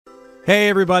Hey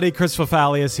everybody, Chris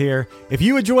Fafalius here. If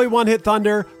you enjoy One Hit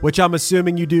Thunder, which I'm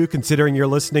assuming you do considering you're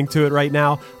listening to it right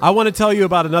now, I want to tell you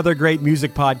about another great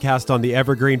music podcast on the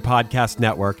Evergreen Podcast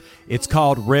Network. It's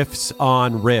called Riffs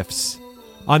on Riffs.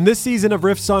 On this season of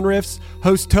Riffs on Riffs,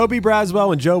 hosts Toby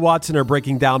Braswell and Joe Watson are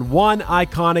breaking down one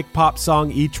iconic pop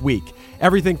song each week.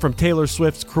 Everything from Taylor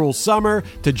Swift's Cruel Summer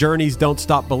to Journey's Don't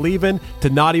Stop Believin' to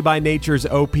Naughty by Nature's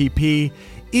OPP.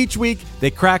 Each week,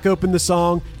 they crack open the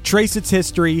song, trace its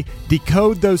history,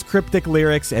 decode those cryptic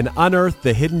lyrics, and unearth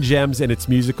the hidden gems in its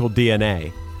musical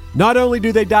DNA. Not only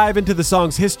do they dive into the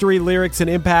song's history, lyrics, and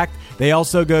impact, they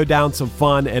also go down some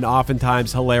fun and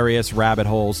oftentimes hilarious rabbit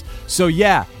holes. So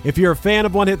yeah, if you're a fan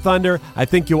of One Hit Thunder, I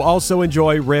think you'll also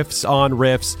enjoy Riffs on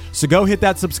Riffs. So go hit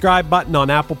that subscribe button on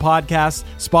Apple Podcasts,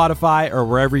 Spotify, or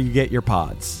wherever you get your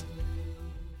pods.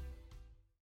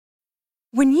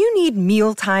 When you need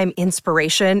mealtime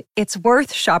inspiration, it's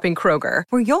worth shopping Kroger,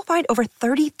 where you'll find over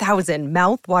 30,000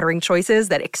 mouth-watering choices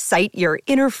that excite your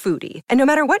inner foodie. And no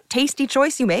matter what tasty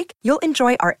choice you make, you'll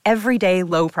enjoy our everyday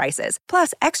low prices,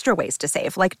 plus extra ways to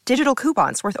save, like digital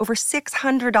coupons worth over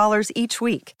 $600 each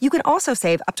week. You can also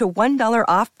save up to $1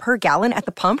 off per gallon at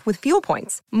the pump with fuel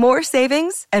points. More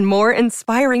savings and more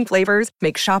inspiring flavors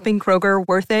make shopping Kroger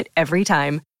worth it every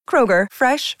time. Kroger,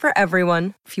 fresh for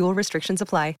everyone. Fuel restrictions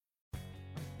apply.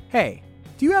 Hey,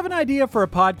 do you have an idea for a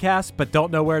podcast but don't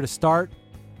know where to start?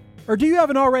 Or do you have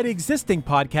an already existing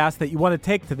podcast that you want to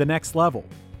take to the next level?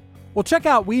 Well, check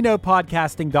out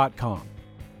WeKnowPodcasting.com.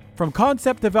 From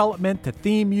concept development to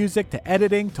theme music to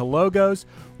editing to logos,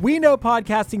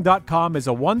 WeKnowPodcasting.com is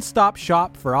a one-stop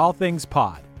shop for all things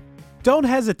pod. Don't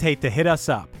hesitate to hit us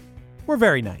up. We're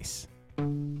very nice.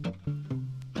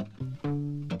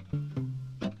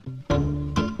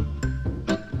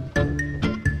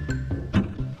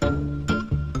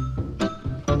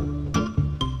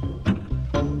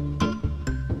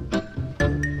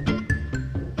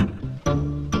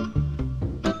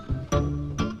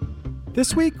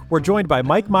 This week, we're joined by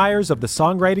Mike Myers of the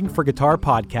Songwriting for Guitar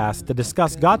podcast to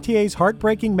discuss Gautier's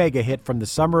heartbreaking mega hit from the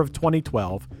summer of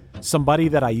 2012, Somebody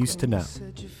That I Used to Know.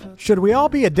 Should we all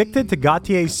be addicted to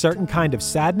Gautier's certain kind of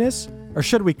sadness, or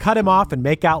should we cut him off and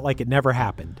make out like it never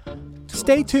happened?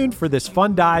 Stay tuned for this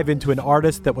fun dive into an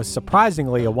artist that was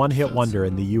surprisingly a one-hit wonder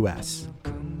in the U.S.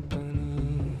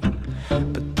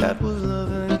 But that was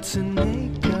love to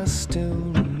make us still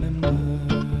remember.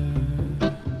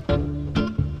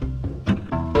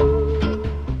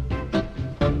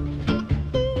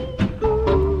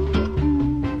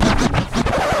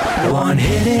 One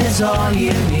hit is all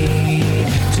you need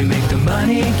to make the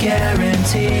money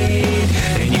guaranteed,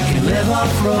 and you can live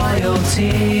off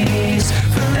royalties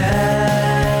forever.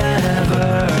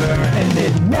 And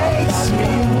it makes me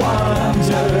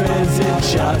wonder, is it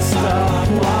just a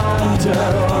wonder,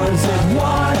 or is it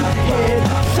one hit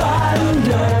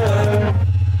thunder?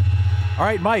 All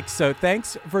right, Mike, so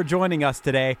thanks for joining us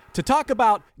today to talk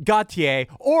about Gautier,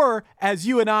 or as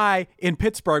you and I in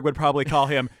Pittsburgh would probably call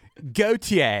him,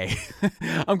 Gautier.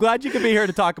 I'm glad you could be here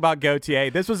to talk about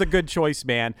Gautier. This was a good choice,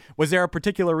 man. Was there a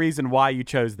particular reason why you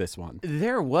chose this one?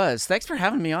 There was. Thanks for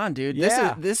having me on, dude.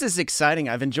 Yeah. This is exciting.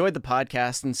 I've enjoyed the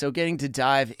podcast, and so getting to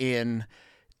dive in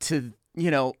to,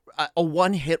 a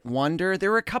one-hit wonder.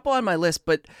 There were a couple on my list,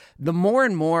 but the more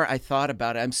and more I thought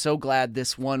about it, I'm so glad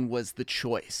this one was the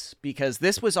choice, because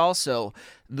this was also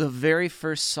the very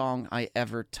first song I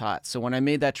ever taught. So when I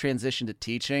made that transition to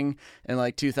teaching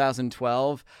in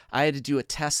 2012, I had to do a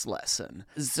test lesson.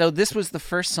 So this was the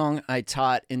first song I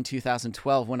taught in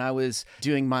 2012 when I was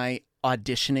doing my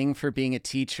auditioning for being a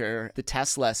teacher. The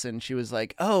test lesson, she was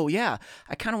like, oh yeah,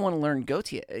 I kind of want to learn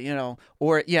Gautier,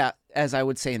 or yeah, as I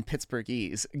would say in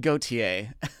Pittsburghese,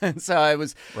 Gautier. And so I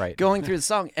was going through the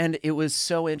song, and it was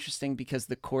so interesting because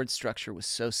the chord structure was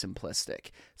so simplistic.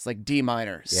 It's like D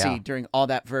minor, C during all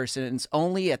that verse, and it's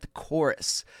only at the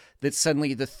chorus that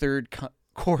suddenly the third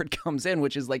chord comes in,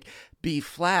 which is like B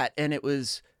flat, and it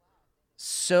was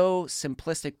so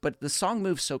simplistic, but the song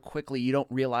moves so quickly you don't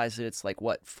realize that it's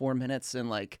 4 minutes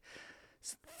and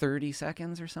 30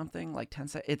 seconds or something, 10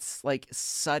 seconds. It's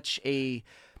such a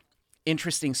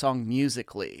interesting song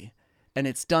musically, and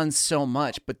it's done so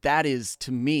much, but that is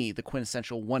to me the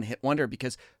quintessential one-hit wonder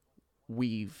because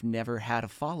we've never had a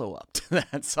follow-up to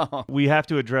that song. We have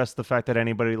to address the fact that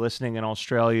anybody listening in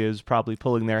Australia is probably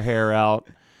pulling their hair out.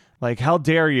 How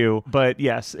dare you? But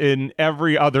yes, in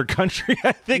every other country,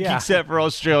 I think, except for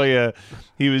Australia,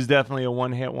 he was definitely a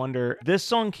one-hit wonder. This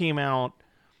song came out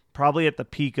probably at the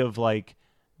peak of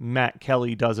Matt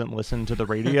Kelly doesn't listen to the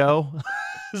radio.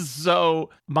 So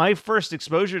my first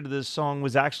exposure to this song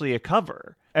was actually a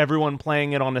cover. Everyone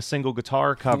playing it on a single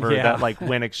guitar cover that like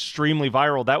went extremely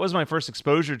viral. That was my first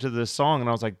exposure to this song, and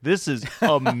I was like, this is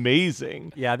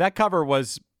amazing. Yeah, that cover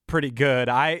was pretty good.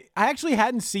 I actually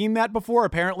hadn't seen that before.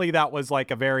 Apparently that was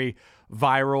like a very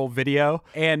viral video.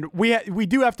 And we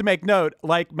do have to make note,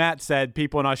 like Matt said,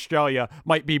 people in Australia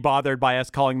might be bothered by us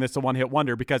calling this a one-hit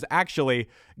wonder, because actually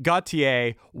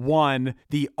Gautier won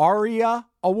the ARIA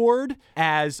Award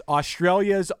as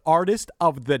Australia's Artist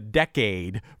of the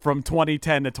Decade from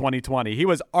 2010 to 2020. He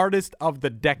was Artist of the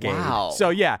Decade. Wow. So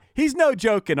yeah, he's no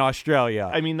joke in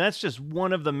Australia. I mean, that's just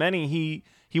one of the many.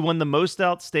 He won the Most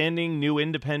Outstanding New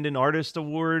Independent Artist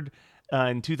Award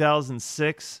in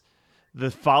 2006. The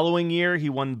following year, he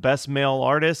won Best Male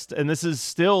Artist, and this is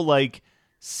still like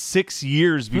 6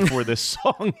 years before this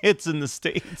song hits in the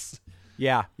States.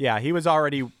 Yeah, he was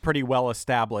already pretty well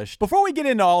established. Before we get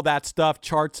into all that stuff,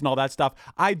 charts and all that stuff,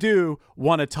 I do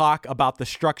want to talk about the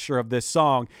structure of this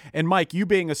song. And Mike, you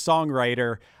being a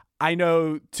songwriter, I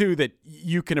know too that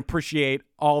you can appreciate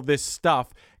all this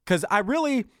stuff, because I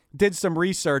really did some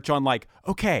research on like,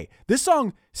 okay, this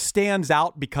song stands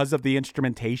out because of the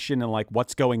instrumentation and like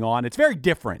what's going on. It's very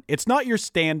different. It's not your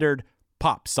standard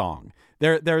pop song.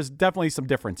 There's definitely some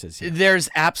differences here. There's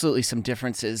absolutely some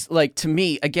differences. Like, to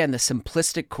me, again, the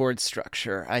simplistic chord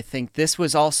structure. I think this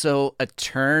was also a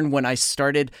turn when I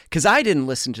started, because I didn't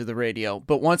listen to the radio,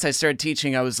 but once I started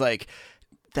teaching, I was like,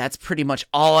 that's pretty much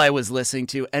all I was listening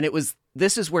to. And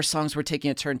this is where songs were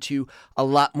taking a turn to a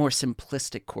lot more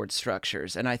simplistic chord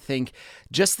structures. And I think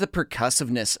just the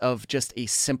percussiveness of just a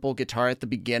simple guitar at the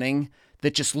beginning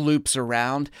that just loops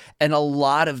around. And a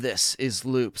lot of this is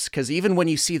loops, because even when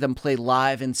you see them play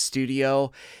live in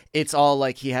studio, it's all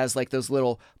like he has like those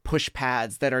little push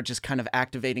pads that are just kind of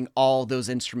activating all those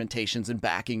instrumentations and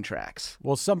backing tracks.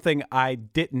 Well, something I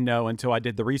didn't know until I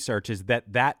did the research is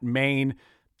that main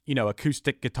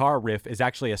acoustic guitar riff is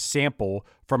actually a sample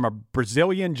from a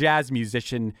Brazilian jazz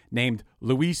musician named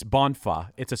Luis Bonfa.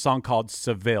 It's a song called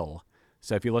Seville.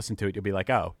 So if you listen to it, you'll be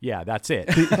like, oh, yeah, that's it.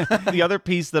 The other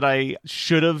piece that I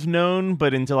should have known,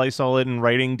 but until I saw it in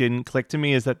writing didn't click to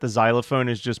me, is that the xylophone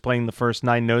is just playing the first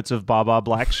 9 notes of Baa Baa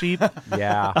Black Sheep.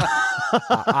 Yeah.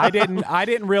 I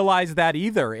didn't realize that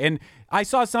either. And I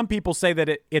saw some people say that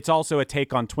it's also a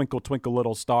take on Twinkle, Twinkle,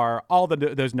 Little Star. All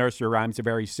those nursery rhymes are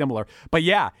very similar. But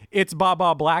yeah, it's Baa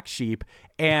Baa Black Sheep.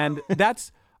 And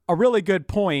that's a really good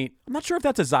point. I'm not sure if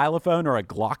that's a xylophone or a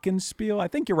glockenspiel. I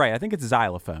think you're right. I think it's a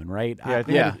xylophone, right?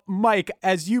 Yeah. Mike,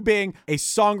 as you being a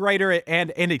songwriter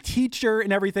and a teacher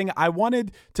and everything, I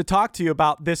wanted to talk to you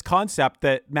about this concept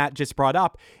that Matt just brought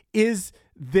up. Is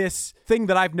this thing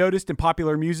that I've noticed in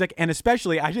popular music, and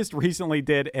especially I just recently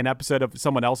did an episode of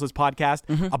someone else's podcast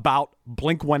about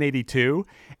Blink-182,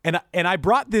 and I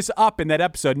brought this up in that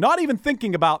episode, not even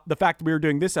thinking about the fact that we were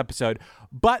doing this episode,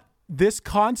 but this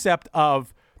concept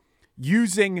of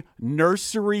using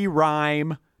nursery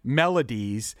rhyme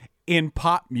melodies in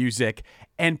pop music,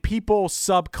 and people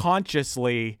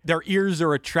subconsciously, their ears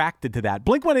are attracted to that.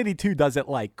 Blink-182 does it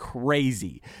like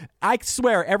crazy. I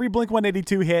swear every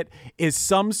Blink-182 hit is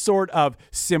some sort of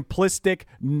simplistic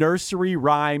nursery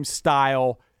rhyme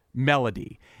style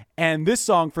melody. And this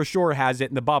song for sure has it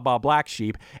in the Baa Baa Black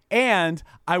Sheep. And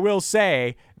I will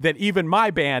say that even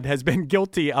my band has been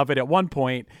guilty of it at one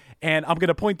point. And I'm going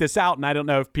to point this out, and I don't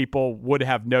know if people would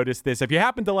have noticed this. If you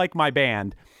happen to like my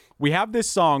band, we have this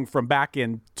song from back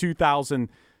in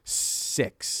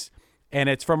 2006, and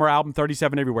it's from our album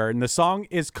 37 Everywhere. And the song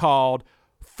is called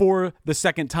For the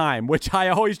Second Time, which I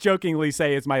always jokingly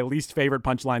say is my least favorite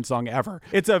Punchline song ever.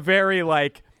 It's a very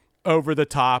like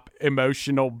over-the-top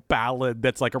emotional ballad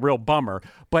that's like a real bummer.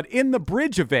 But in the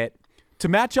bridge of it, to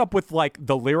match up with like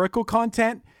the lyrical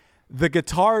content, the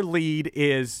guitar lead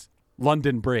is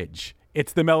London Bridge.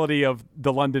 It's the melody of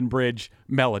the London Bridge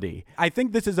melody. I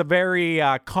think this is a very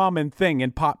common thing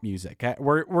in pop music.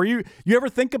 Were you ever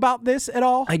think about this at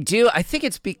all? I do. I think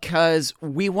it's because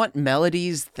we want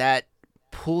melodies that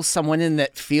pull someone in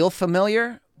that feel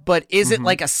familiar, but isn't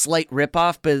like a slight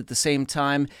ripoff, but at the same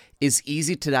time is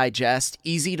easy to digest,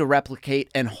 easy to replicate,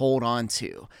 and hold on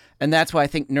to. And that's why I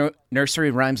think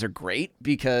nursery rhymes are great,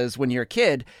 because when you're a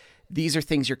kid, these are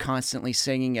things you're constantly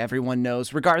singing. Everyone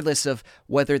knows, regardless of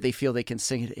whether they feel they can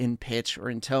sing it in pitch or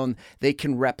in tone, they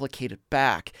can replicate it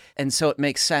back. And so it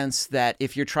makes sense that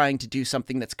if you're trying to do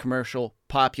something that's commercial,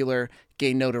 popular,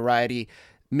 gain notoriety,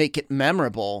 make it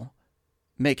memorable,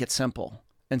 make it simple.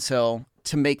 And so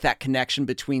to make that connection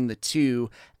between the two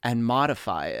and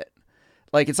modify it,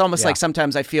 Like, it's almost like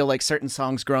sometimes I feel like certain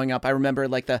songs growing up, I remember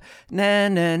like the na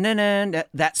na na na, na,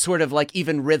 that sort of like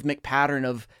even rhythmic pattern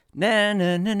of na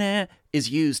na na na is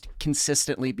used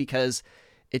consistently because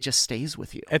it just stays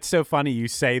with you. It's so funny you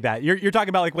say that. You're talking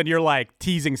about like when you're like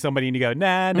teasing somebody and you go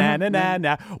na na na na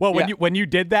na. Well, when you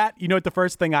did that, you know what the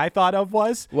first thing I thought of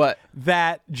was? What?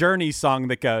 That Journey song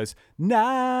that goes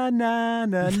na na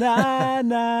na na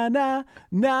na na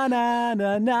na na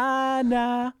na na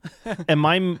na. And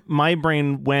my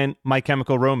brain went My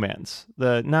Chemical Romance.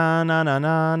 The na na na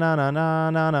na na na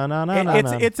na na na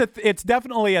na. It's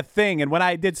definitely a thing. And when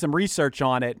I did some research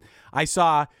on it, I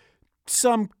saw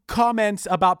some comments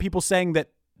about people saying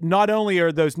that not only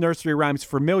are those nursery rhymes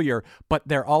familiar, but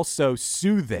they're also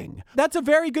soothing. That's a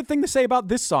very good thing to say about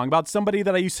this song, about somebody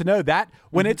that I used to know, that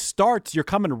when it starts, you're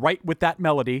coming right with that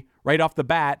melody right off the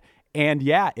bat. And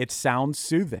yeah, it sounds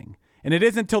soothing. And it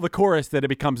isn't until the chorus that it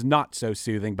becomes not so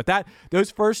soothing. But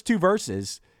those first two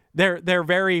verses, they're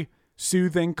very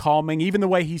soothing, calming. Even the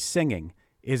way he's singing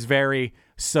is very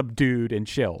subdued and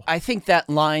chill. I think that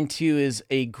line too is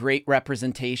a great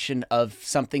representation of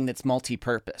something that's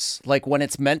multi-purpose. Like when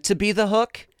it's meant to be the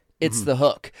hook, it's the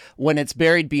hook. When it's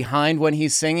buried behind when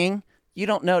he's singing, you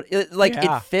don't know.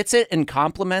 It fits it and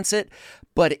complements it,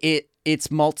 but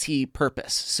it's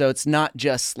multi-purpose. So it's not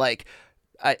just like,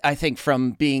 I think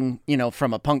from being,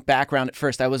 from a punk background at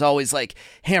first, I was always like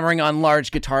hammering on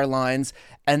large guitar lines,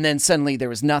 and then suddenly there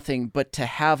was nothing. But to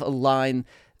have a line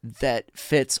that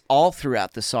fits all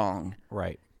throughout the song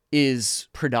is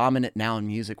predominant now in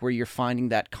music, where you're finding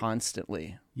that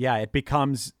constantly. Yeah, it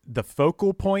becomes the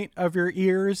focal point of your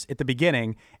ears at the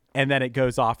beginning, and then it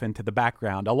goes off into the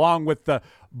background, along with the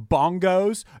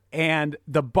bongos. And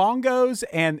the bongos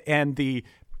and the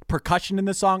percussion in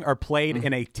the song are played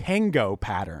in a tango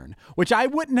pattern, which I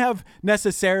wouldn't have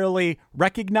necessarily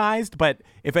recognized. But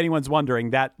if anyone's wondering,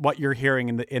 that what you're hearing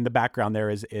in the background there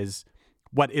is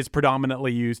what is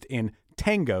predominantly used in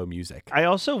tango music. I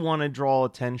also want to draw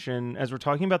attention, as we're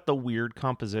talking about the weird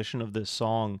composition of this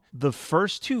song, the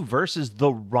first two verses,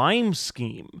 the rhyme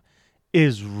scheme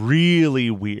is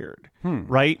really weird,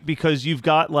 right? Because you've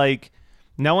got like,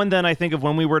 now and then I think of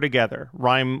When We Were Together,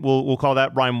 rhyme, we'll call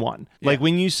that rhyme 1. Yeah. Like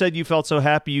when you said you felt so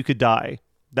happy you could die,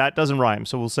 that doesn't rhyme,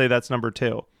 so we'll say that's number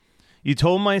 2. You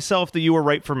told myself that you were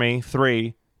right for me,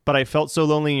 3, but I felt so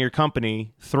lonely in your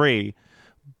company, 3.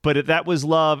 But that was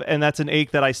love, and that's an ache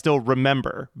that I still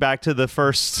remember. Back to the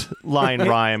first line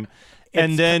rhyme.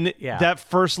 And then that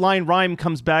first line rhyme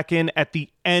comes back in at the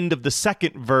end of the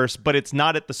second verse, but it's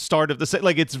not at the start of the second.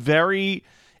 Like, it's very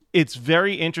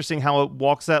interesting how it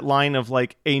walks that line of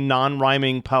like a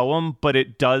non-rhyming poem, but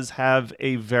it does have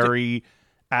a very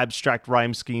abstract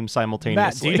rhyme scheme simultaneously.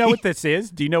 Matt, do you know what this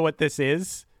is? Do you know what this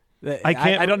is?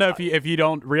 I don't know if you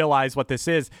don't realize what this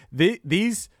is.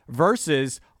 These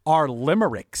verses are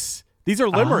limericks. These are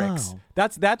limericks. Oh.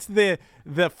 That's the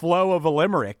flow of a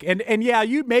limerick. And yeah,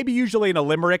 you maybe usually in a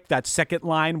limerick that second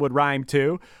line would rhyme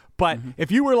too. But if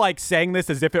you were like saying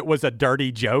this as if it was a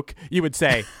dirty joke, you would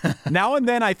say, now and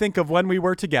then I think of when we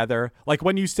were together, like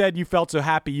when you said you felt so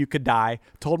happy you could die,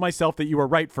 told myself that you were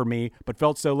right for me, but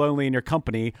felt so lonely in your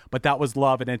company, but that was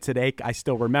love and it's an ache I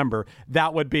still remember.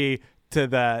 That would be to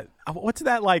the, what's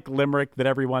that like limerick that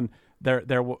everyone,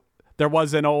 there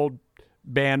was an old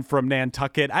band from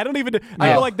Nantucket. I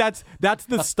feel like that's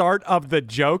the start of the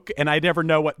joke, and I never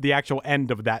know what the actual end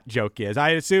of that joke is.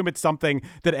 I assume it's something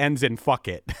that ends in fuck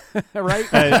it.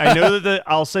 Right? I know that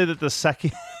I'll say that the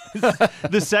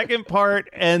second part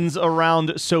ends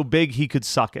around so big he could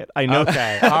suck it. I know.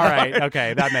 Okay. All right.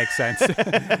 Okay. That makes sense.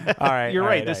 All right. You're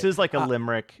right. This is like a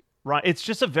limerick. Right. It's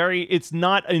just it's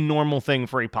not a normal thing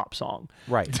for a pop song.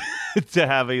 Right. To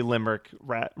have a limerick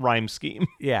rhyme scheme.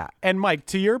 Yeah. And Mike,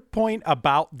 to your point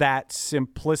about that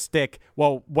simplistic,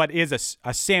 well, what is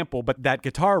a sample, but that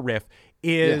guitar riff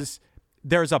is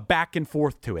there's a back and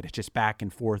forth to it. It's just back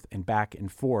and forth and back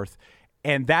and forth.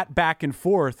 And that back and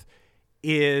forth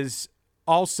is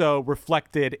also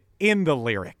reflected in the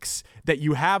lyrics, that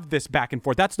you have this back and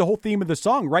forth. That's the whole theme of the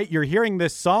song, right? You're hearing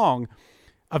this song.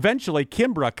 Eventually,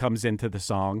 Kimbra comes into the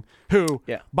song, who,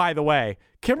 by the way,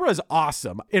 Kimbra is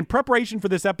awesome. In preparation for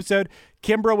this episode,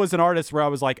 Kimbra was an artist where I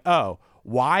was like, oh,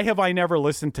 why have I never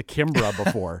listened to Kimbra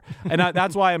before? And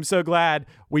that's why I'm so glad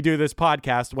we do this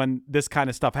podcast when this kind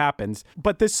of stuff happens.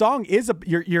 But this song is,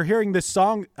 you're hearing this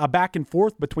song, a back and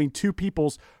forth between two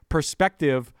people's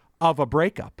perspective of a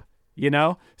breakup,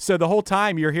 So the whole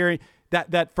time you're hearing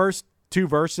that first two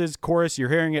verses, chorus, you're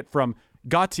hearing it from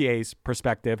Gautier's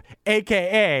perspective,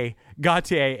 aka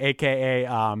Gautier, aka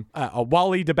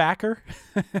Wally DeBacker.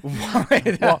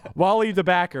 Wally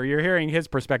DeBacker, you're hearing his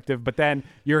perspective, but then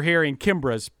you're hearing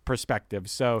Kimbra's perspective.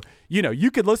 So,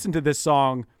 you could listen to this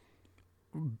song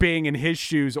being in his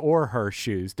shoes or her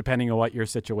shoes, depending on what your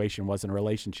situation was in a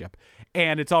relationship.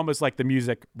 And it's almost like the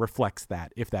music reflects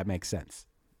that, if that makes sense.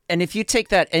 And if you take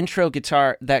that intro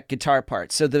guitar, that guitar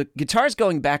part, so the guitar's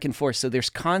going back and forth, so there's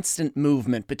constant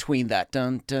movement between that,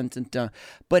 dun, dun, dun, dun.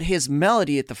 But his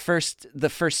melody at the first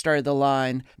start of the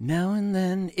line, now and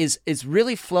then, is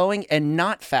really flowing and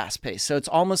not fast-paced. So it's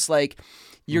almost like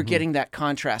you're getting that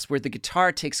contrast where the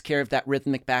guitar takes care of that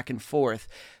rhythmic back and forth,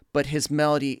 but his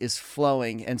melody is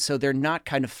flowing. And so they're not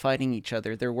kind of fighting each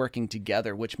other. They're working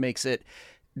together, which makes it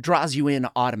draws you in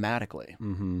automatically.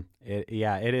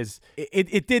 It is.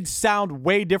 It did sound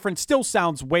way different, still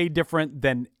sounds way different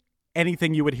than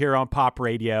anything you would hear on pop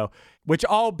radio, which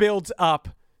all builds up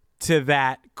to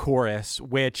that chorus,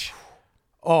 which,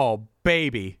 oh,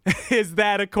 baby, is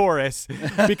that a chorus?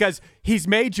 Because he's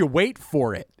made you wait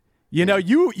for it.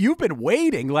 You've been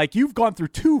waiting, like you've gone through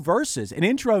 2 verses, an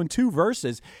intro and 2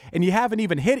 verses, and you haven't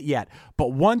even hit it yet.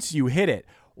 But once you hit it,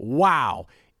 wow,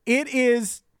 it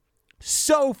is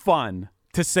so fun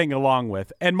to sing along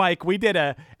with. And Mike, we did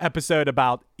a episode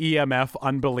about EMF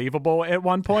Unbelievable at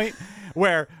one point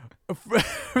where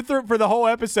for the whole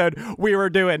episode we were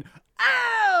doing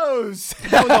ohs.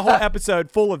 That was a whole episode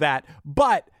full of that.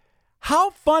 But how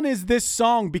fun is this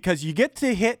song? Because you get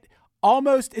to hit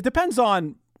almost, it depends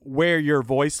on where your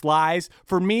voice lies.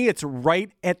 For me, it's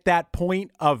right at that point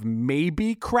of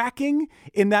maybe cracking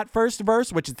in that first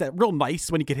verse, which is that real nice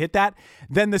when you can hit that.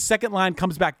 Then the second line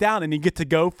comes back down and you get to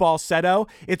go falsetto.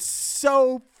 It's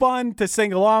so fun to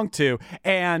sing along to.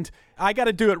 And I got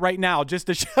to do it right now just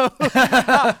to show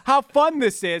how fun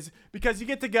this is, because you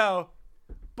get to go,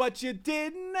 but you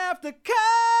didn't have to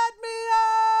cut me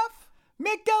off.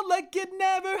 Make out like it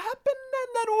never happened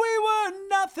and that we were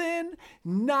nothing.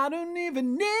 And I don't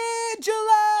even need your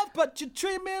love, but you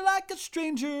treat me like a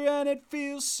stranger and it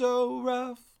feels so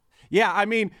rough. Yeah, I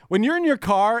mean, when you're in your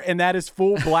car and that is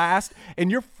full blast and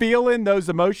you're feeling those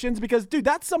emotions, because, dude,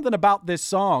 that's something about this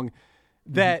song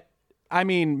that, I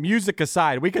mean, music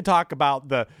aside, we could talk about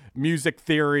the music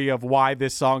theory of why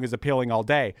this song is appealing all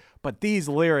day, but these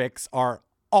lyrics are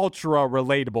ultra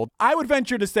relatable. I would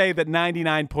venture to say that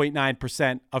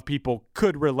 99.9% of people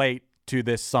could relate to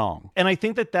this song. And I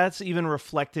think that that's even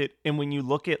reflected in when you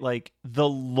look at like the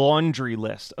laundry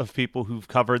list of people who've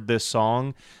covered this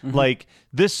song. Like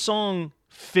this song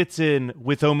fits in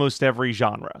with almost every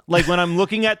genre. Like when I'm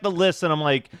looking at the list and I'm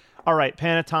like, all right,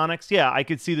 Pentatonix, yeah, I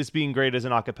could see this being great as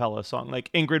an a cappella song.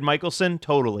 Like Ingrid Michaelson,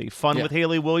 totally. Fun with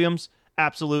Haley Williams,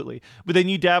 absolutely. But then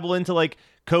you dabble into like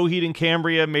Coheed and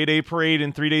Cambria, Mayday Parade,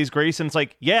 and 3 Days Grace, and it's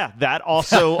like, yeah, that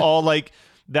also all like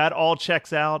that all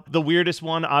checks out. The weirdest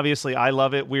one, obviously, I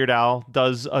love it. Weird Al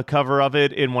does a cover of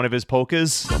it in one of his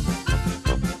polkas. Now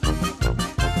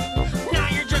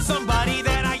you're just somebody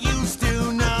that I used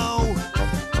to know.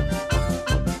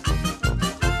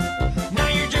 Now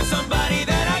you're just somebody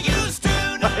that I used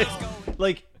to know.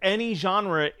 Like any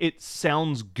genre, it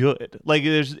sounds good. Like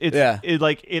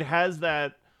it has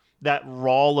that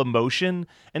raw emotion.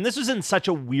 And this was in such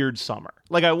a weird summer.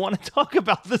 Like I want to talk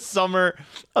about the summer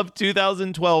of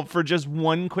 2012 for just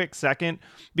one quick second,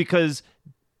 because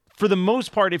for the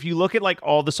most part, if you look at like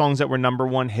all the songs that were number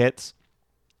 1 hits,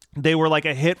 they were like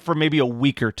a hit for maybe a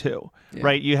week or two,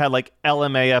 right? You had like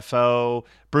LMAFO,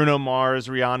 Bruno Mars,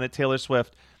 Rihanna, Taylor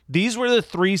Swift. These were the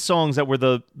 3 songs that were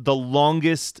the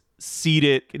longest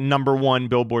seated number 1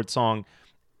 Billboard song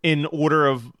in order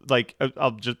of like,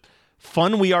 I'll just...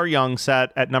 Fun We Are Young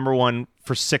sat at number 1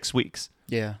 for 6 weeks.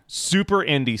 Yeah. Super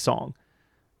indie song.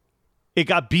 It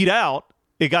got beat out.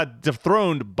 It got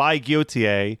dethroned by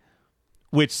Gautier,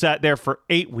 which sat there for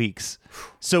 8 weeks.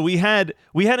 So we had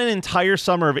an entire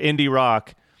summer of indie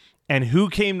rock, and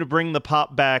who came to bring the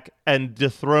pop back and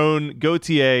dethrone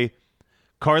Gautier?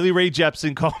 Carly Rae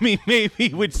Jepsen, Call Me Maybe,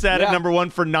 which sat at number 1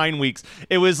 for 9 weeks.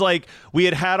 It was like we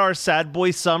had our sad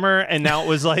boy summer, and now it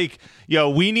was like, yo,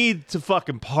 we need to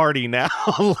fucking party now.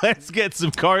 Let's get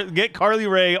get Carly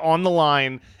Rae on the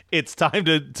line. It's time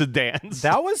to dance.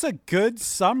 That was a good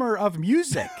summer of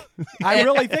music. I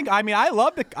really think. I mean, I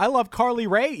love Carly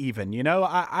Rae. Even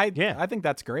I think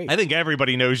that's great. I think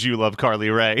everybody knows you love Carly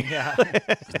Rae. Yeah,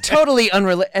 Totally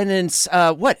unrelated. And it's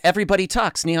Everybody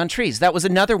Talks, Neon Trees. That was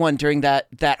another one during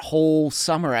that whole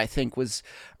summer. I think was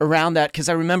around that, because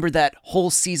I remember that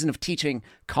whole season of teaching.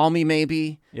 Call Me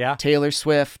Maybe. Taylor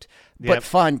Swift. But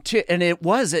fun too. And it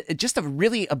was just a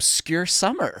really obscure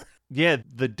summer. Yeah,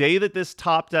 the day that this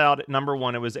topped out at number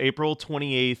 1, it was April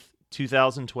 28th,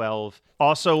 2012.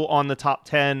 Also on the top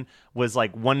 10 was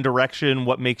like One Direction,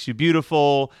 What Makes You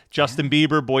Beautiful, Justin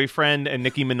Bieber, Boyfriend, and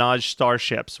Nicki Minaj,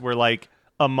 Starships were like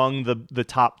among the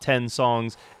top 10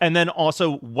 songs. And then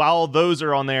also, while those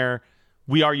are on there,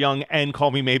 We Are Young and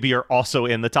Call Me Maybe are also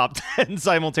in the top 10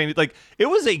 simultaneously. Like, it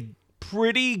was a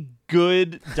pretty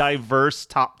good, diverse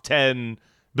top 10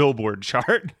 Billboard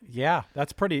chart. Yeah,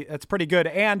 that's pretty good.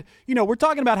 And, we're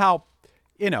talking about how,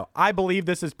 I believe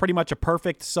this is pretty much a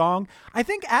perfect song. I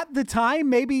think at the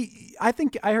time, I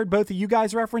think I heard both of you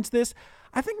guys reference this.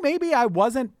 I think maybe I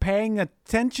wasn't paying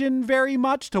attention very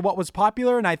much to what was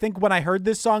popular. And I think when I heard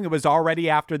this song, it was already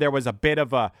after there was a bit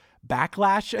of a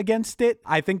backlash against it.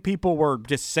 I think people were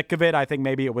just sick of it. I think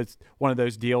maybe it was one of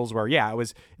those deals where, it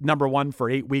was number 1 for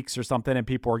 8 weeks or something, and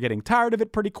people were getting tired of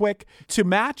it pretty quick. To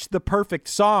match the perfect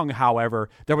song, however,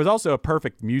 there was also a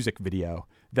perfect music video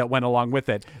that went along with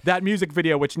it. That music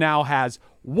video, which now has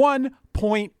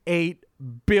 1.8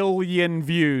 billion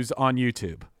views on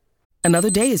YouTube.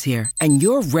 Another day is here, and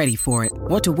you're ready for it.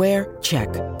 What to wear? Check.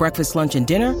 Breakfast, lunch, and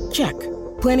dinner? Check.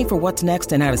 Planning for what's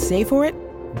next and how to save for it?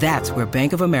 That's where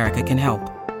Bank of America can help.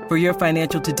 For your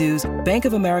financial to-dos, Bank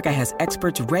of America has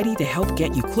experts ready to help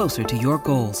get you closer to your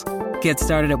goals. Get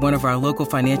started at one of our local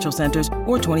financial centers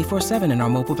or 24/7 in our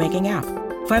mobile banking app.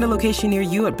 Find a location near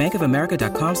you at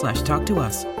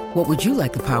bankofamerica.com/talktous. What would you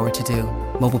like the power to do?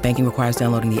 Mobile banking requires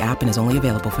downloading the app and is only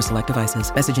available for select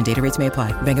devices. Message and data rates may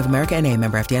apply. Bank of America NA,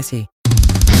 member FDIC.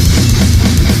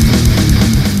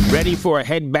 Ready for a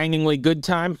head-bangingly good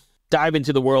time? Dive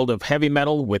into the world of heavy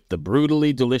metal with the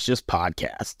Brutally Delicious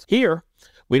podcast. Here,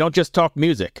 we don't just talk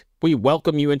music. We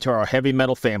welcome you into our heavy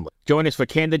metal family. Join us for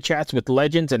candid chats with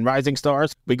legends and rising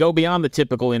stars. We go beyond the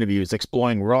typical interviews,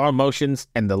 exploring raw emotions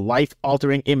and the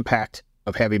life-altering impact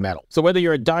of heavy metal. So whether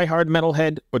you're a diehard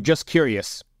metalhead or just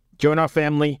curious, join our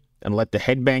family and let the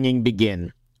headbanging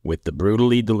begin with the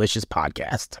Brutally Delicious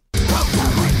podcast.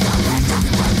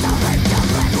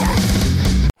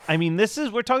 I mean,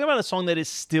 we're talking about a song that is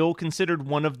still considered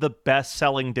one of the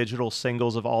best-selling digital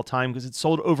singles of all time because it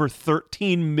sold over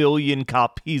 13 million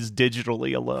copies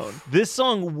digitally alone. This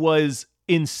song was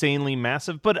insanely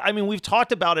massive, but I mean, we've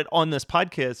talked about it on this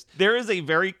podcast. There is a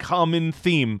very common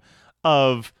theme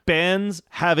of bands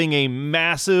having a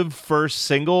massive first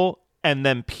single and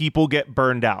then people get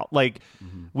burned out. Like,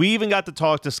 we even got to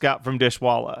talk to Scott from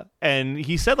Dishwalla, and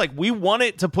he said, like, we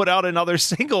wanted to put out another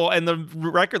single, and the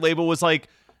record label was like,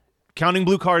 Counting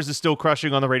Blue Cars is still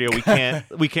crushing on the radio.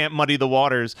 We can't muddy the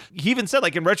waters. He even said,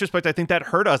 like, in retrospect, I think that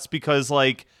hurt us because,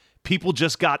 like, people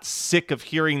just got sick of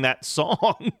hearing that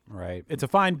song. Right. It's a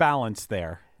fine balance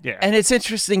there. Yeah. And it's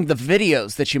interesting, the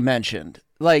videos that you mentioned,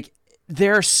 like,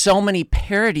 there are so many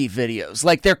parody videos.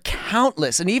 Like, they're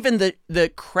countless. And even the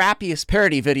crappiest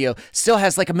parody video still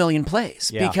has like 1 million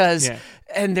plays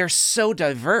and they're so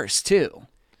diverse too.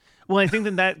 Well, I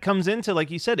think that comes into, like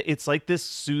you said, it's like this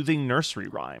soothing nursery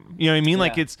rhyme. You know what I mean?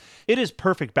 Like, it is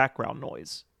perfect background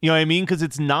noise. You know what I mean? Because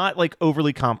it's not like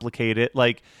overly complicated.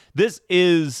 Like, this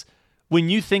is, when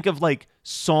you think of like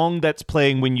song that's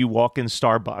playing when you walk in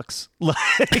Starbucks, like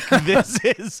this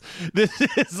is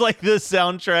like the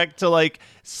soundtrack to like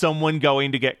someone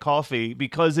going to get coffee,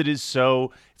 because it's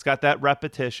got that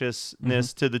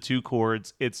repetitiousness to the two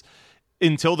chords. It's,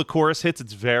 until the chorus hits,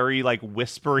 it's very like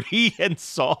whispery and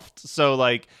soft. So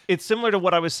like, it's similar to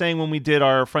what I was saying when we did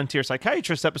our Frontier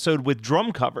Psychiatrist episode with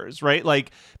drum covers, right?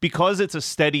 Like, because it's a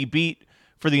steady beat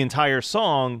for the entire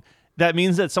song, that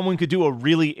means that someone could do a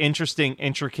really interesting,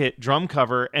 intricate drum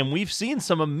cover. And we've seen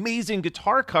some amazing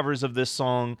guitar covers of this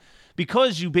song,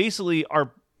 because you basically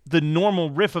are, the normal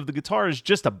riff of the guitar is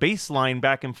just a bass line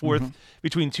back and forth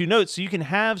between two notes. So you can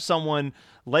have someone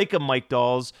like a Mike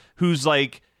Dawes who's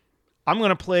like, I'm going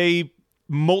to play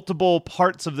multiple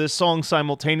parts of this song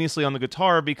simultaneously on the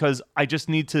guitar because I just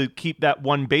need to keep that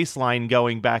one bass line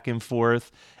going back and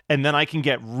forth. And then I can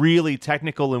get really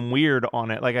technical and weird on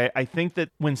it. Like, I think that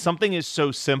when something is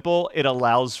so simple, it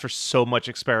allows for so much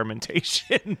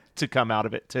experimentation to come out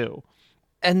of it too.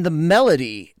 And the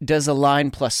melody does a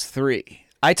line plus 3.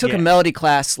 I took a melody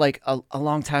class like a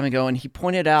long time ago, and he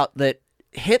pointed out that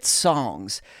hit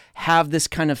songs have this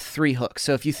kind of 3 hooks.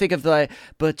 So if you think of the,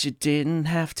 but you didn't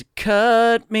have to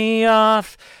cut me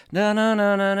off, no,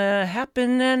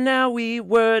 happened and now we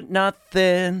were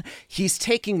nothing. He's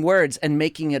taking words and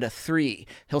making it a 3.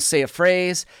 He'll say a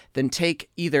phrase, then take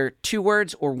either 2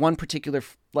 words or one particular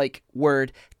like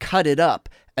word, cut it up,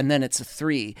 and then it's a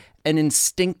 3. And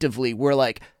instinctively we're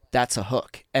like, that's a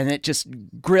hook. And it just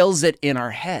grills it in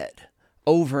our head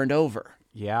over and over.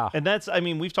 Yeah. And that's, I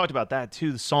mean, we've talked about that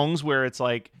too. The songs where it's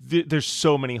like, there's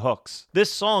so many hooks.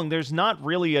 This song, there's not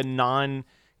really a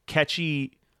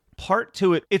non-catchy part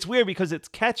to it. It's weird because it's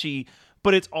catchy,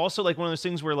 but it's also like one of those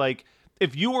things where like,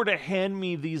 if you were to hand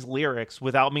me these lyrics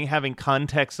without me having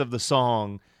context of the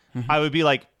song, I would be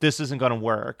like, this isn't going to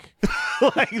work.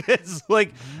 Like this,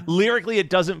 like lyrically, it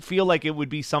doesn't feel like it would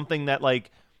be something that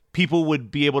like people would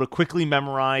be able to quickly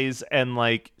memorize and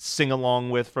like sing along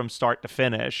with from start to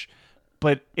finish.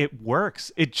 But it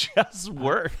works. It just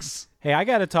works. Hey, I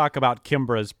got to talk about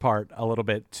Kimbra's part a little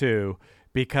bit too,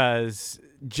 because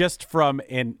just from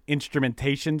an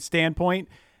instrumentation standpoint,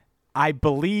 I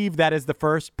believe that is the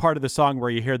first part of the song where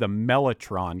you hear the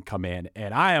mellotron come in,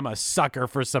 and I am a sucker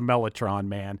for some mellotron,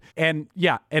 man. And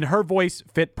yeah, and her voice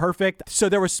fit perfect. So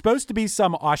there was supposed to be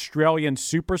some Australian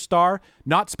superstar,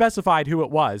 not specified who it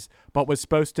was, but was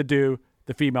supposed to do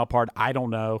the female part. I don't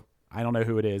know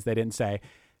who it is. They didn't say.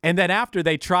 And then after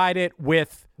they tried it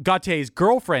with Gautier's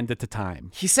girlfriend at the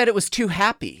time. He said it was too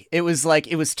happy. It was like,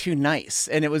 it was too nice.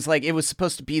 And it was like, it was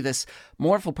supposed to be this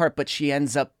mournful part, but she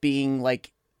ends up being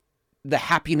like, the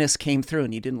happiness came through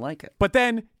and he didn't like it. But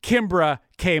then Kimbra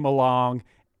came along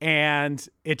and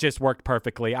it just worked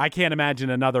perfectly. I can't imagine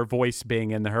another voice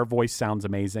being in there. Her voice sounds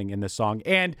amazing in this song.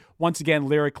 And once again,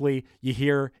 lyrically, you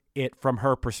hear it from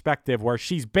her perspective where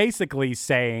she's basically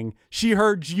saying she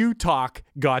heard you talk,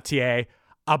 Gautier,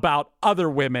 about other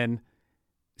women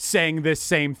saying this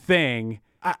same thing.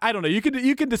 I don't know.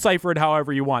 You can decipher it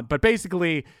however you want, but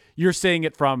basically you're saying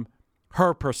it from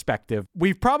her perspective.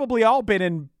 We've probably all been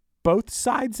in both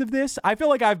sides of this. I feel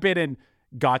like I've been in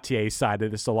Gautier's side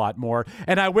of this a lot more.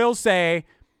 And I will say,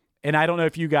 and I don't know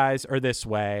if you guys are this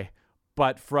way,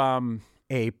 but from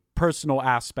a personal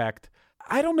aspect,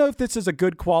 I don't know if this is a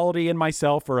good quality in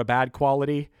myself or a bad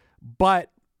quality,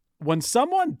 but when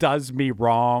someone does me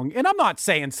wrong, and I'm not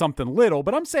saying something little,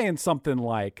 but I'm saying something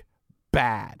like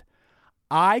bad,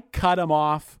 I cut them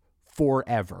off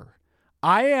forever.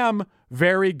 I am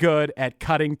very good at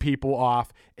cutting people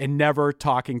off and never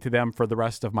talking to them for the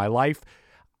rest of my life.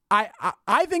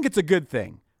 I think it's a good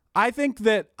thing. I think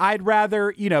that I'd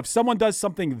rather, if someone does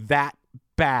something that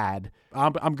bad,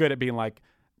 I'm good at being like,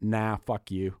 nah, fuck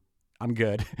you. I'm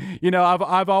good.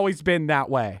 I've always been that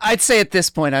way. I'd say at this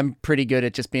point, I'm pretty good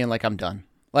at just being like, I'm done.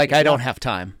 Like, I don't have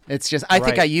time. It's just, I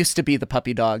think I used to be the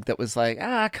puppy dog that was like,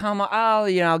 come on,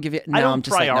 I'll give you. No, I don't I'm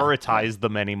just prioritize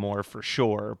them anymore for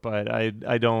sure, but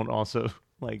I don't also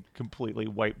like completely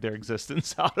wipe their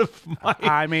existence out of my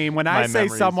I mean, when I say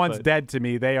memories, someone's dead to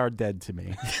me, they are dead to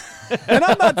me. And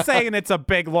I'm not saying it's a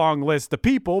big, long list of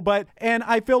people, and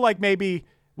I feel like maybe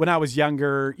when I was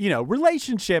younger,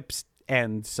 relationships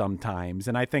end sometimes.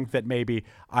 And I think that maybe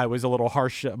I was a little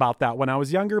harsh about that when I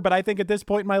was younger. But I think at this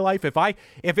point in my life, if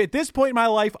at this point in my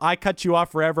life, I cut you off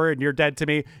forever and you're dead to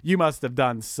me, you must have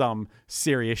done some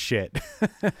serious shit.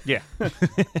 Yeah.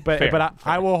 But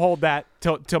I will hold that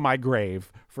to my grave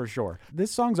for sure.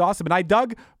 This song's awesome. And I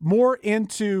dug more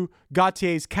into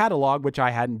Gautier's catalog, which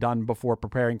I hadn't done before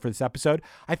preparing for this episode.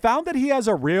 I found that he has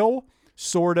a real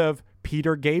sort of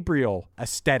Peter Gabriel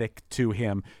aesthetic to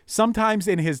him, sometimes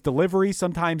in his delivery,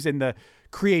 sometimes in the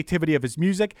creativity of his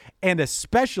music, and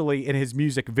especially in his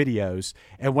music videos.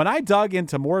 And when I dug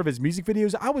into more of his music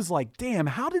videos, I was like, damn,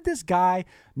 how did this guy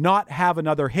not have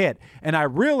another hit? And I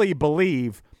really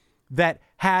believe that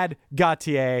had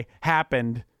Gautier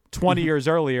happened 20 years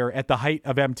earlier at the height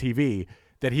of MTV,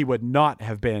 that he would not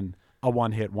have been a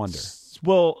one-hit wonder.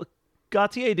 Well,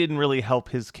 Gautier didn't really help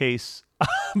his case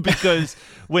because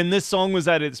when this song was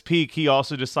at its peak, he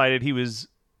also decided he was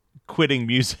quitting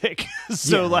music.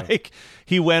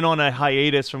 He went on a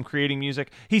hiatus from creating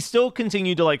music. He still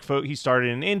continued to he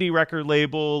started an indie record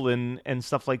label and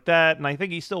stuff like that. And I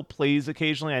think he still plays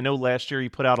occasionally. I know last year he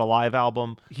put out a live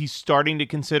album. He's starting to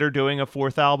consider doing a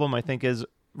fourth album. I think as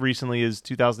recently as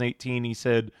 2018, he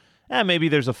said, maybe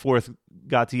there's a fourth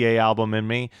Gautier album in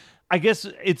me. I guess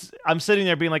I'm sitting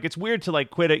there being like, it's weird to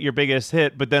quit at your biggest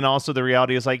hit, but then also the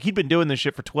reality is he'd been doing this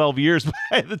shit for 12 years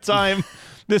by the time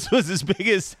this was his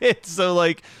biggest hit. So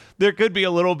there could be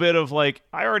a little bit of I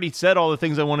already said all the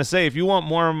things I want to say. If you want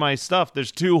more of my stuff,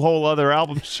 there's 2 whole other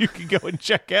albums you can go and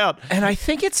check out. And I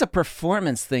think it's a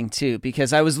performance thing too,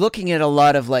 because I was looking at a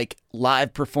lot of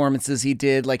live performances he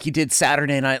did. He did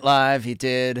Saturday Night Live. He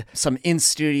did some in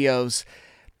studios.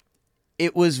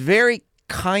 It was very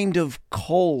kind of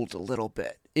cold a little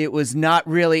bit. It was not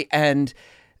really, and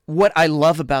what I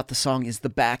love about the song is the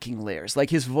backing layers.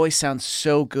 His voice sounds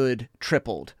so good,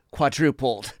 tripled,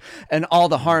 quadrupled, and all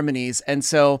the harmonies. And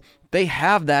so they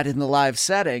have that in the live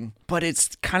setting, but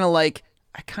it's kind of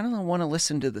I kind of want to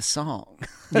listen to the song.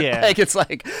 Yeah. It's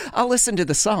like, I'll listen to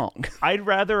the song. I'd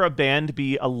rather a band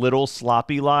be a little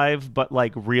sloppy live, but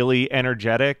like really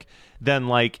energetic than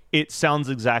like it sounds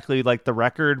exactly like the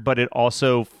record, but it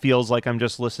also feels like I'm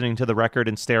just listening to the record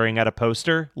and staring at a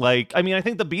poster. Like, I mean, I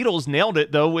think the Beatles nailed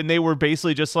it though when they were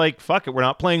basically just like, fuck it, we're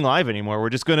not playing live anymore. We're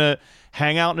just going to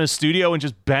hang out in a studio and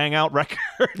just bang out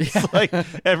records like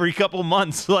every couple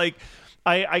months. Like,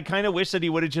 I kind of wish that he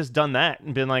would have just done that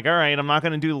and been like, all right, I'm not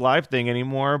going to do the live thing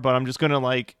anymore, but I'm just going to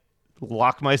like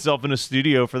lock myself in a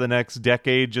studio for the next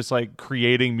decade, just like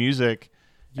creating music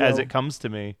as it comes to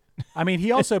me. I mean,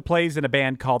 he also plays in a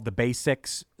band called The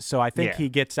Basics, so I think he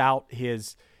gets out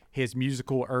his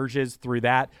musical urges through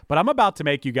that. But I'm about to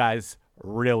make you guys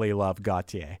really love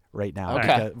Gautier right now.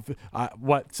 Okay.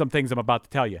 What some things I'm about to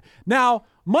tell you. Now,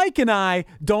 Mike and I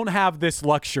don't have this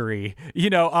luxury,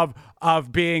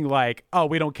 of being like, oh,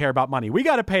 we don't care about money. We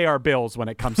got to pay our bills when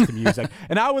it comes to music.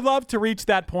 And I would love to reach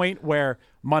that point where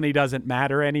money doesn't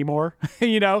matter anymore.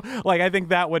 Like I think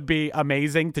that would be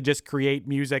amazing to just create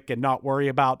music and not worry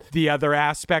about the other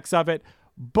aspects of it.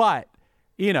 But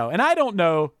and I don't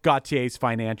know Gautier's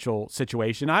financial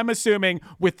situation. I'm assuming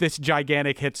with this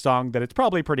gigantic hit song that it's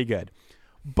probably pretty good.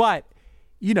 But,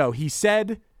 he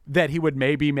said that he would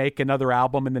maybe make another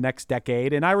album in the next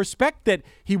decade. And I respect that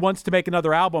he wants to make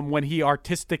another album when he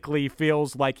artistically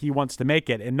feels like he wants to make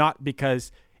it and not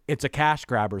because it's a cash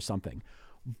grab or something.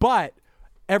 But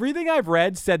everything I've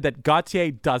read said that Gautier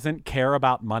doesn't care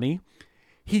about money.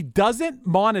 He doesn't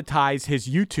monetize his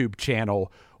YouTube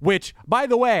channel, which, by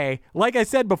the way, like I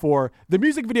said before, the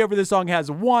music video for this song has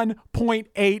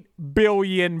 1.8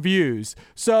 billion views.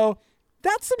 So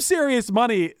that's some serious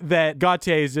money that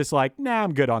Gautier is just like, nah,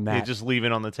 I'm good on that. Yeah, just leave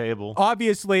it on the table.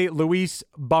 Obviously, Luis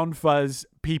Bonfa's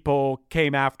people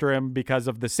came after him because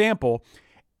of the sample.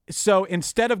 So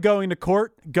instead of going to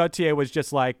court, Gautier was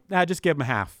just like, nah, just give him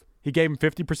half. He gave him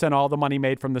 50% of all the money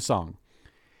made from the song.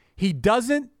 He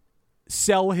doesn't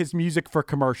sell his music for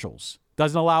commercials.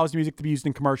 Doesn't allow his music to be used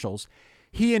in commercials.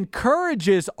 He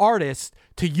encourages artists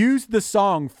to use the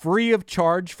song free of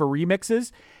charge for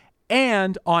remixes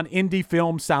and on indie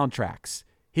film soundtracks.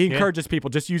 He encourages people,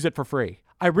 just use it for free.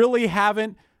 I really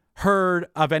haven't heard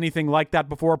of anything like that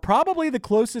before. Probably the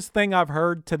closest thing I've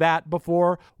heard to that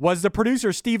before was the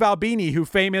producer Steve Albini, who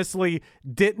famously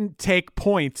didn't take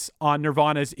points on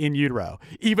Nirvana's In Utero,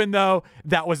 even though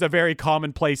that was a very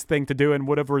commonplace thing to do and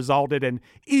would have resulted in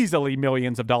easily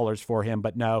millions of dollars for him.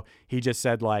 But no, he just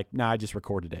said like, nah, I just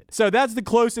recorded it. So that's the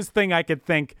closest thing I could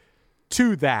think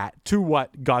to that, to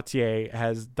what Gautier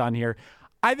has done here.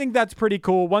 I think that's pretty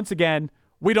cool. Once again,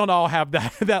 we don't all have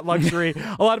that luxury.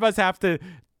 A lot of us have to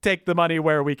take the money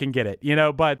where we can get it,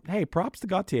 but hey, props to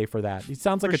Gautier for that. He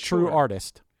sounds like a true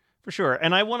artist. For sure.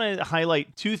 And I want to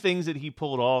highlight two things that he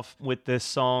pulled off with this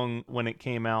song when it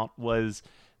came out was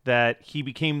that he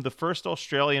became the first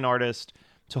Australian artist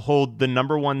to hold the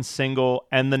 #1 single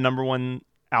and the #1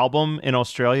 album in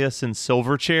Australia since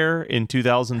Silverchair in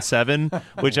 2007,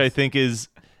 which I think is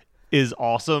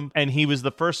awesome. And he was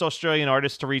the first Australian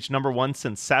artist to reach #1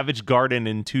 since Savage Garden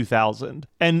in 2000.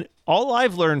 And all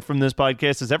I've learned from this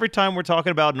podcast is every time we're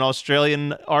talking about an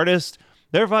Australian artist,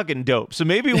 they're fucking dope. So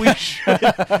maybe we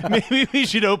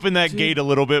should open that gate a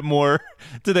little bit more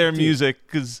to their music,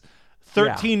 because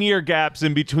 13-year gaps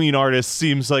in between artists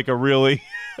seems like a really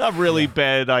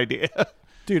bad idea.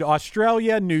 Dude,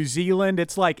 Australia, New Zealand,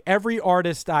 it's like every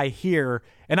artist I hear,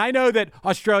 and I know that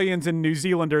Australians and New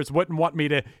Zealanders wouldn't want me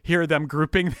to hear them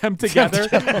grouping them together,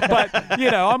 but,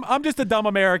 I'm just a dumb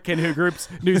American who groups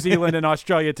New Zealand and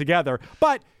Australia together.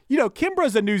 But,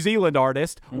 Kimbra's a New Zealand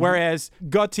artist, whereas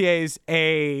Gautier's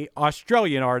a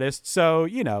Australian artist, so,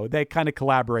 they kind of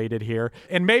collaborated here.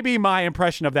 And maybe my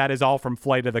impression of that is all from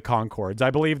Flight of the Conchords. I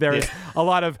believe there is a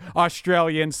lot of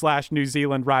Australian/New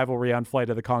Zealand rivalry on Flight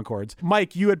of the Conchords.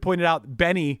 Mike, you had pointed out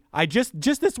Benny. I just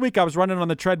this week I was running on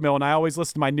the treadmill, and I always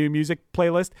listen to my new music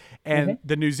playlist, and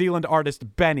the New Zealand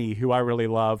artist Benny, who I really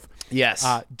love,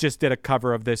 just did a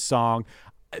cover of this song.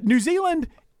 New Zealand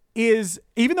is,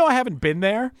 even though I haven't been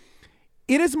there,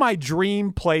 it is my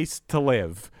dream place to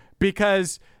live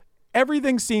because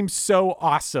everything seems so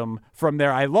awesome from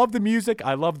there. I love the music.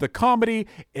 I love the comedy.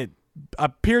 It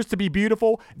appears to be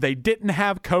beautiful. They didn't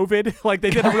have COVID. Like, they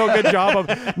did a real good job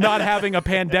of not having a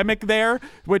pandemic there,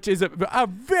 which is a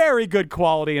very good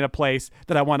quality in a place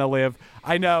that I want to live.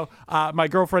 I know my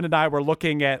girlfriend and I were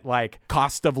looking at like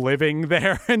cost of living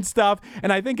there and stuff,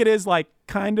 and I think it is like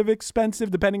kind of expensive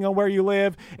depending on where you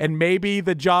live, and maybe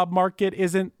the job market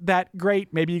isn't that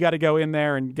great. Maybe you got to go in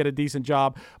there and get a decent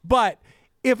job, but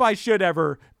if I should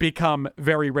ever become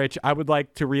very rich, I would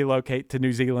like to relocate to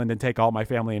New Zealand and take all my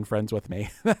family and friends with me.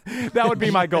 That would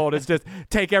be my goal, is just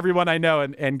take everyone I know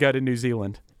and go to New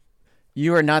Zealand.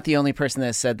 You are not the only person that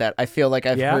has said that. I feel like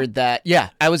I've heard that. Yeah,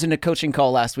 I was in a coaching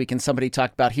call last week and somebody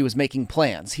talked about he was making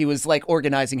plans. He was like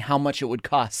organizing how much it would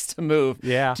cost to move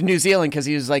to New Zealand because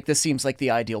he was like, this seems like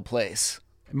the ideal place.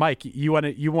 Mike, you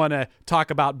want to talk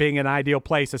about being an ideal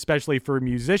place, especially for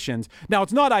musicians. Now,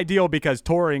 it's not ideal because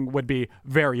touring would be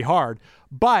very hard,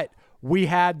 but we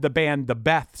had the band The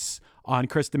Beths on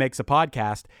Krista Makes a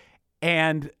Podcast,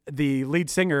 and the lead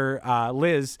singer,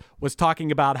 Liz, was talking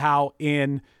about how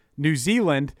in New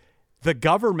Zealand, the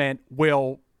government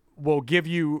will give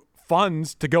you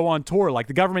funds to go on tour. Like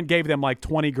the government gave them like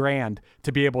 $20,000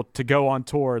 to be able to go on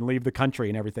tour and leave the country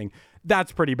and everything.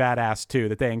 That's pretty badass too,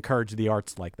 that they encourage the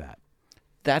arts like that.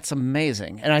 That's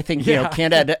amazing. And I think, you know,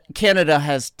 Canada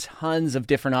has tons of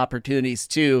different opportunities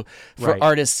too for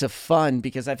artists to fund,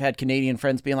 because I've had Canadian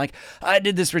friends being like, I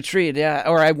did this retreat,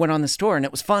 or I went on this tour and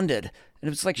it was funded. And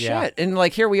it was like, shit. And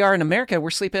like, here we are in America, we're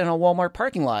sleeping in a Walmart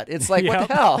parking lot. It's like, what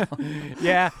the hell?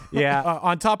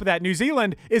 On top of that, New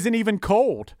Zealand isn't even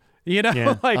cold, you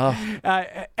know?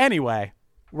 Anyway,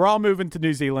 we're all moving to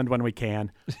New Zealand when we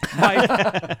can.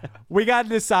 Mike, we got to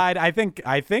decide. I think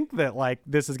that like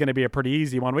this is going to be a pretty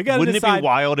easy one. We got to decide. Wouldn't it be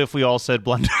wild if we all said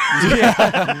Blunder?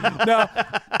 No,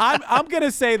 I'm going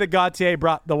to say that Gautier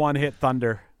brought the one-hit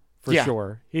thunder for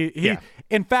sure. He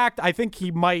in fact, I think he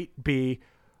might be.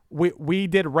 We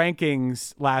did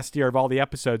rankings last year of all the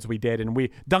episodes we did, and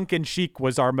Duncan Sheik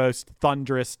was our most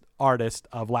thunderous artist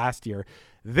of last year.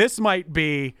 This might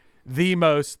be the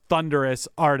most thunderous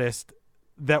artist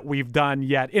that we've done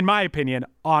yet, in my opinion,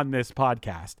 on this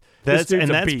podcast. That's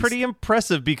pretty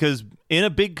impressive, because In a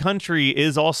Big Country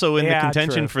is also in the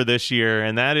contention for this year,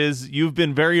 and that is, you've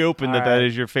been very open that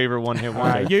is your favorite one-hit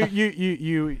wonder.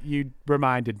 You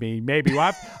reminded me. Maybe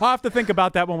I'll have to think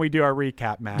about that when we do our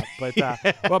recap, Matt.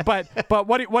 But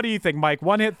what do you think, Mike?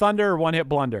 One-hit thunder or one-hit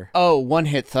blunder? Oh,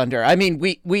 one-hit thunder. I mean,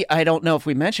 we I don't know if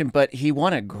we mentioned, but he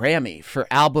won a Grammy for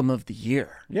Album of the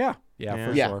Year.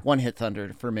 For sure. One-hit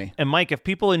thunder for me. And Mike, if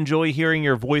people enjoy hearing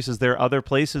your voice, is there other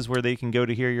places where they can go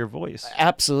to hear your voice?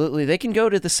 Absolutely. They can go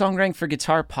to the Songwriting for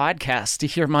Guitar podcast to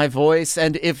hear my voice.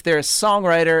 And if they're a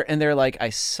songwriter and they're like,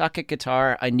 I suck at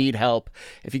guitar, I need help,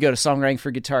 if you go to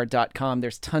songwritingforguitar.com,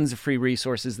 there's tons of free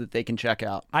resources that they can check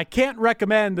out. I can't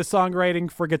recommend the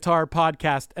Songwriting for Guitar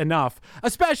podcast enough,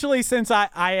 especially since I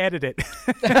edit it.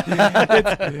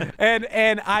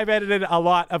 and I've edited a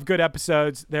lot of good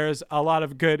episodes. There's a lot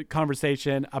of good conversation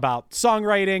about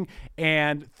songwriting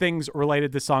and things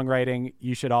related to songwriting.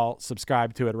 You should all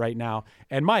subscribe to it right now.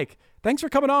 And Mike, thanks for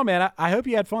coming on, man. I hope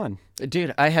you had fun.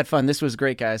 Dude, I had fun. This was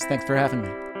great, guys. Thanks for having me.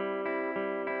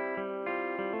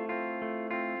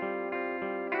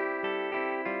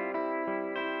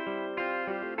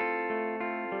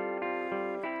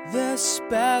 This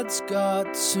bed's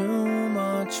got too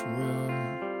much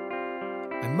room.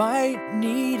 I might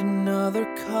need another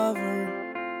cover.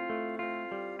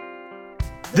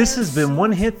 This has been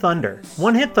One Hit Thunder.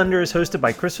 One Hit Thunder is hosted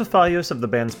by Chris Fafalios of the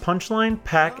bands Punchline,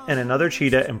 Pack, and Another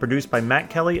Cheetah, and produced by Matt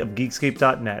Kelly of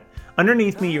Geekscape.net.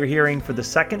 Underneath me, you're hearing For the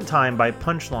Second Time by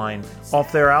Punchline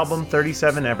off their album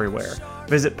 37 Everywhere.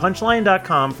 Visit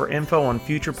punchline.com for info on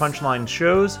future Punchline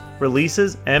shows,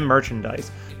 releases, and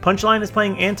merchandise. Punchline is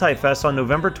playing Anti-Fest on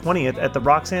November 20th at the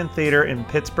Roxanne Theater in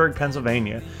Pittsburgh,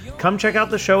 Pennsylvania. Come check out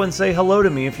the show and say hello to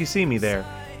me if you see me there.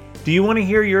 Do you want to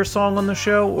hear your song on the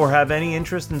show or have any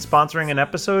interest in sponsoring an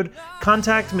episode?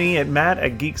 Contact me at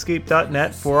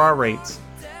matt@geekscape.net for our rates.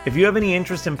 If you have any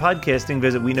interest in podcasting,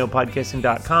 visit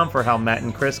WeKnowPodcasting.com for how Matt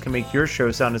and Chris can make your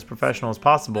show sound as professional as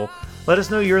possible. Let us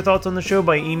know your thoughts on the show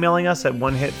by emailing us at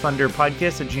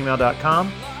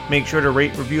onehitthunderpodcast@gmail.com. Make sure to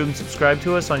rate, review, and subscribe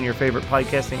to us on your favorite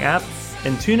podcasting app.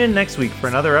 And tune in next week for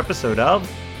another episode of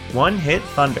One Hit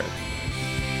Thunder.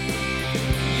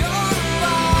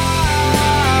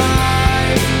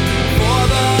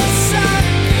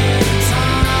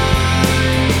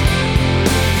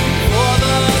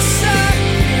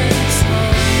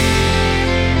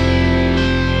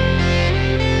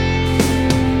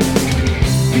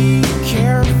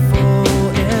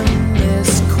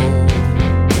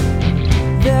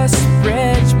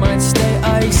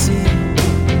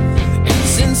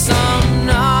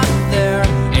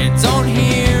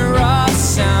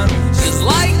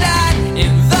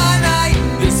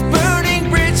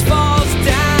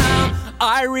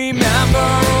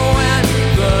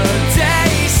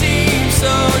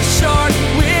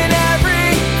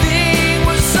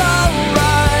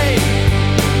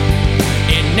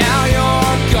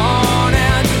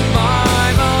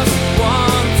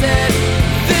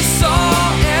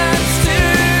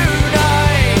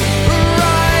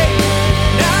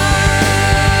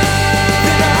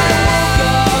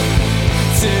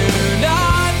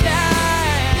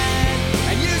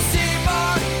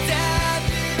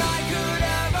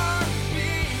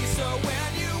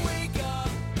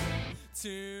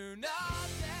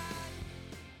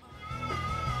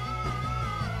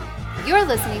 You're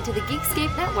listening to the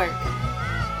Geekscape Network.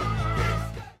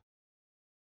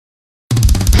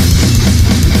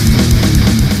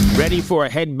 Ready for a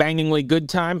head-bangingly good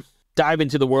time? Dive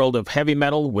into the world of heavy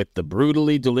metal with the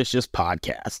Brutally Delicious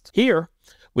Podcast. Here,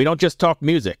 we don't just talk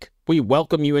music. We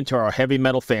welcome you into our heavy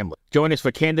metal family. Join us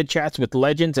for candid chats with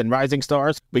legends and rising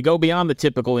stars. We go beyond the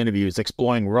typical interviews,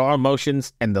 exploring raw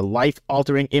emotions and the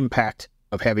life-altering impact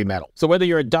of heavy metal. So whether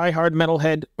you're a diehard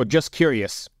metalhead or just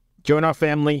curious, join our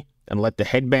family and let the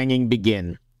headbanging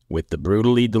begin with the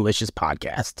Brutally Delicious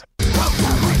Podcast.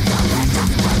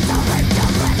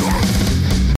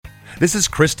 This is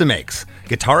Krista Makes,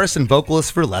 guitarist and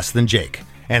vocalist for Less Than Jake,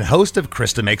 and host of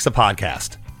Krista Makes a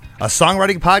Podcast, a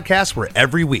songwriting podcast where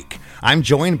every week I'm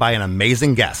joined by an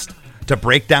amazing guest to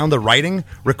break down the writing,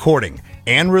 recording,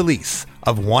 and release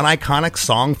of one iconic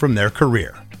song from their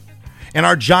career. In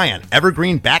our giant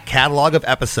evergreen back catalog of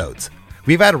episodes,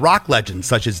 we've had rock legends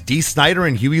such as Dee Snider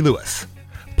and Huey Lewis,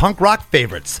 punk rock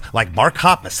favorites like Mark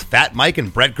Hoppus, Fat Mike,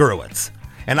 and Brett Gurewitz,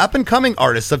 and up-and-coming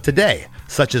artists of today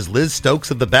such as Liz Stokes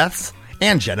of the Beths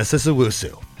and Genesis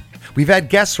Owusu. We've had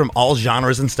guests from all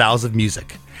genres and styles of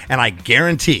music, and I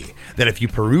guarantee that if you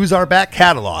peruse our back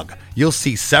catalog, you'll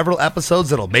see several episodes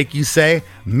that'll make you say,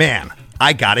 man,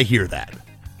 I gotta hear that.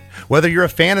 Whether you're a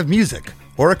fan of music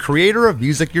or a creator of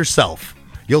music yourself,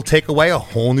 you'll take away a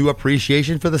whole new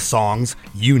appreciation for the songs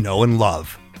you know and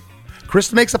love.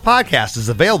 Krista Makes a Podcast is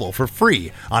available for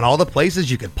free on all the places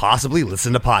you could possibly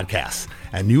listen to podcasts,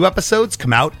 and new episodes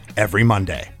come out every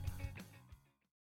Monday.